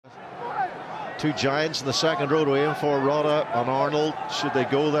Two giants in the second row to aim for. Rota and Arnold. Should they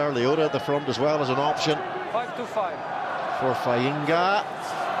go there? Leota at the front as well as an option. 5-5 for Fayinga.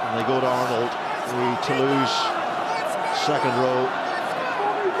 And they go to Arnold. The Toulouse second row.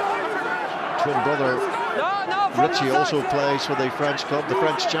 Twin brother Richie also plays for the French club, the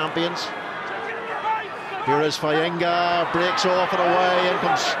French champions. Here is Fayinga, breaks off and away. In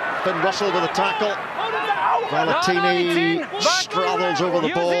comes Finn Russell with a tackle. Valentini straddles over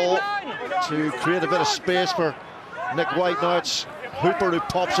the ball to create a bit of space for Nick White. Now it's Hooper who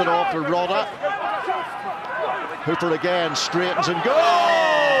pops it off to Rodda. Hooper again straightens and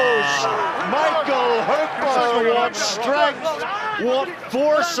goes! Michael Hooper, what strength, what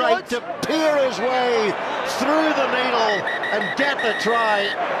foresight to peer his way through the needle and get the try.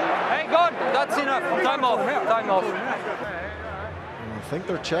 Hey, God, that's enough. Time off. Time off. I think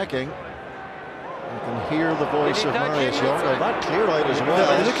they're checking. You can hear the voice of Marius Young. Oh, that clear out as well.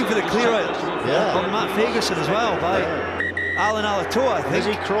 They're looking for the clear out on Matt Fagerson as well by Alan Alatoa, I think. Is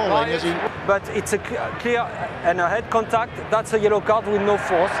he crawling? Is he? But it's a clear and a head contact. That's a yellow card with no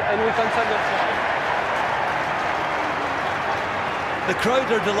force, and we can send it. The crowd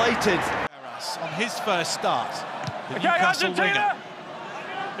are delighted. On his first start, the Newcastle winger.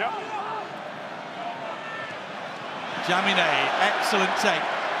 Yep. Jamine, excellent take.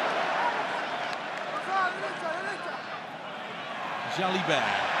 Jalibert,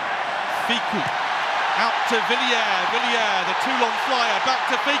 Ficou, out to Villiers, the Toulon flyer, back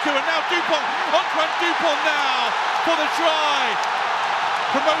to Ficou, and now Dupont, Antoine Dupont now for the try,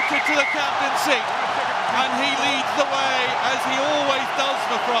 promoted to the captaincy, and he leads the way as he always does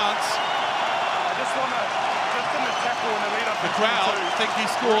for France. I just want to, just in the tackle in the lead up. The crowd think he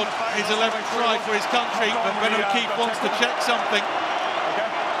scored his 11th try for his country, but Ben O'Keefe wants to check something.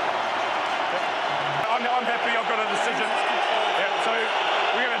 Okay. Yeah. I'm happy I've got a decision. Yeah, so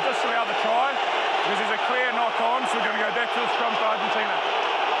we're going to disallow the try because there's a clear knock on, so we're going to go back to the scrum for Argentina.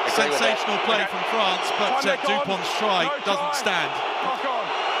 Sensational play from France, but Dupont's try doesn't stand. Knock on.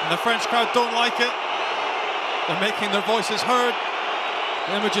 And the French crowd don't like it. They're making their voices heard.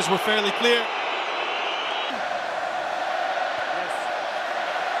 The images were fairly clear.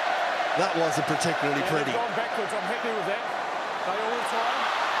 That wasn't particularly pretty. Gone backwards. I'm happy with that. They all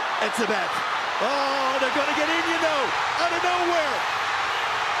time. It's a bet. Oh, they're going to get in, you know, out of nowhere.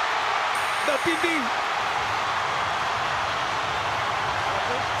 The BB.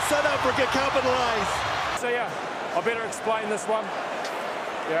 South Africa capitalised. So yeah, I better explain this one.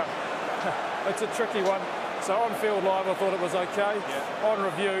 Yeah, it's a tricky one. So on field live, I thought it was okay. Yeah. On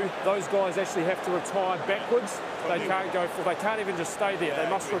review, those guys actually have to retire backwards. They can't go for. They can't even just stay there. They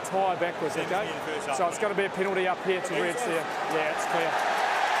must retire backwards. Okay. So it's going to be a penalty up here to where it's there. Yeah, it's clear.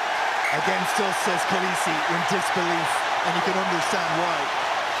 Again, still says Khaleesi in disbelief, and you can understand why.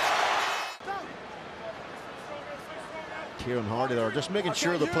 Kieran Hardy there, just making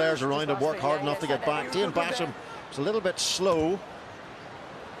sure the players around him work hard enough to get back. Ian Basham is a little bit slow.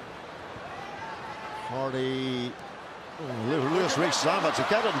 Hardy, Lewis Rees-Zammit to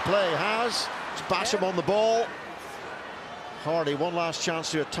get it in play has. It's Basham on the ball. Hardy, one last chance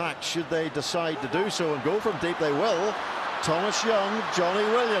to attack should they decide to do so and go from deep. They will. Thomas Young, Johnny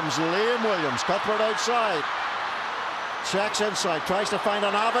Williams, Liam Williams, Cuthbert outside. Checks inside, tries to find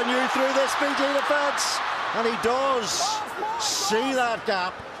an avenue through this Fiji defence. And he does see that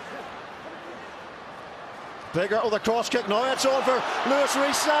gap. Bigger, the cross kick now, it's on for Lewis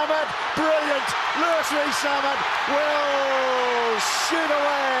Rees-Zammit. Brilliant, Lewis Rees-Zammit will shoot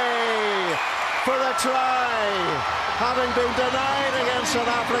away for the try, having been denied against South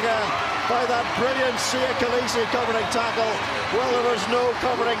Africa by that brilliant Sia Khaleesi covering tackle. Well, there was no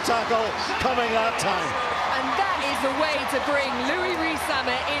covering tackle coming that time. And that is the way to bring Louis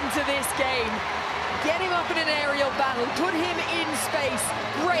Rees-Zammit into this game. Get him up in an aerial battle, put him in space.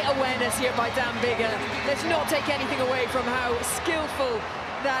 Great awareness here by Dan Biggar. Let's not take anything away from how skillful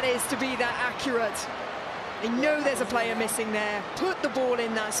that is to be that accurate. They know there's a player missing there. Put the ball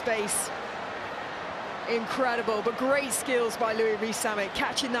in that space. Incredible, but great skills by Louis Rees-Zammit,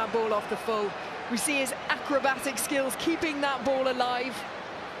 catching that ball off the full. We see his acrobatic skills, keeping that ball alive.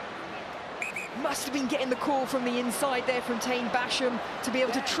 Must have been getting the call from the inside there from Tane Basham to be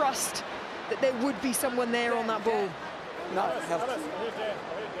able to trust that there would be someone there on that ball. No,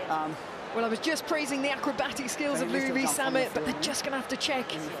 well, I was just praising the acrobatic skills of Louis Rees-Zammit, but they're just going to have to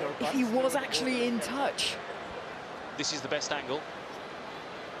check if he was actually in touch. This is the best angle.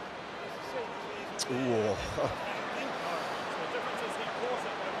 Ooh.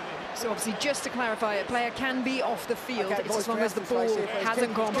 So obviously, just to clarify, a player can be off the field. It's as long as the ball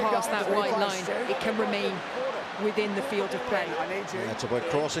hasn't gone past that white line, it can remain within the field of play. I need you. Yeah, it's about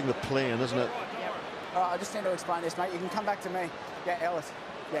crossing the plane, isn't it? All right, I just need to explain this, mate. You can come back to me. Yeah, Ellis.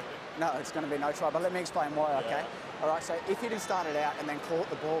 Yeah, no, it's going to be no try, but let me explain why, okay? All right, so if you'd have started out and then caught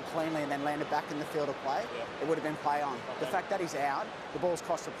the ball cleanly and then landed back in the field of play, it would have been play on. The fact that he's out, the ball's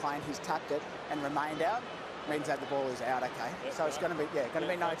crossed the plane, he's tapped it and remained out, means that the ball is out, okay? So it's going to be, going to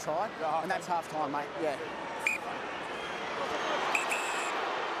be no try, and that's half time, mate, yeah.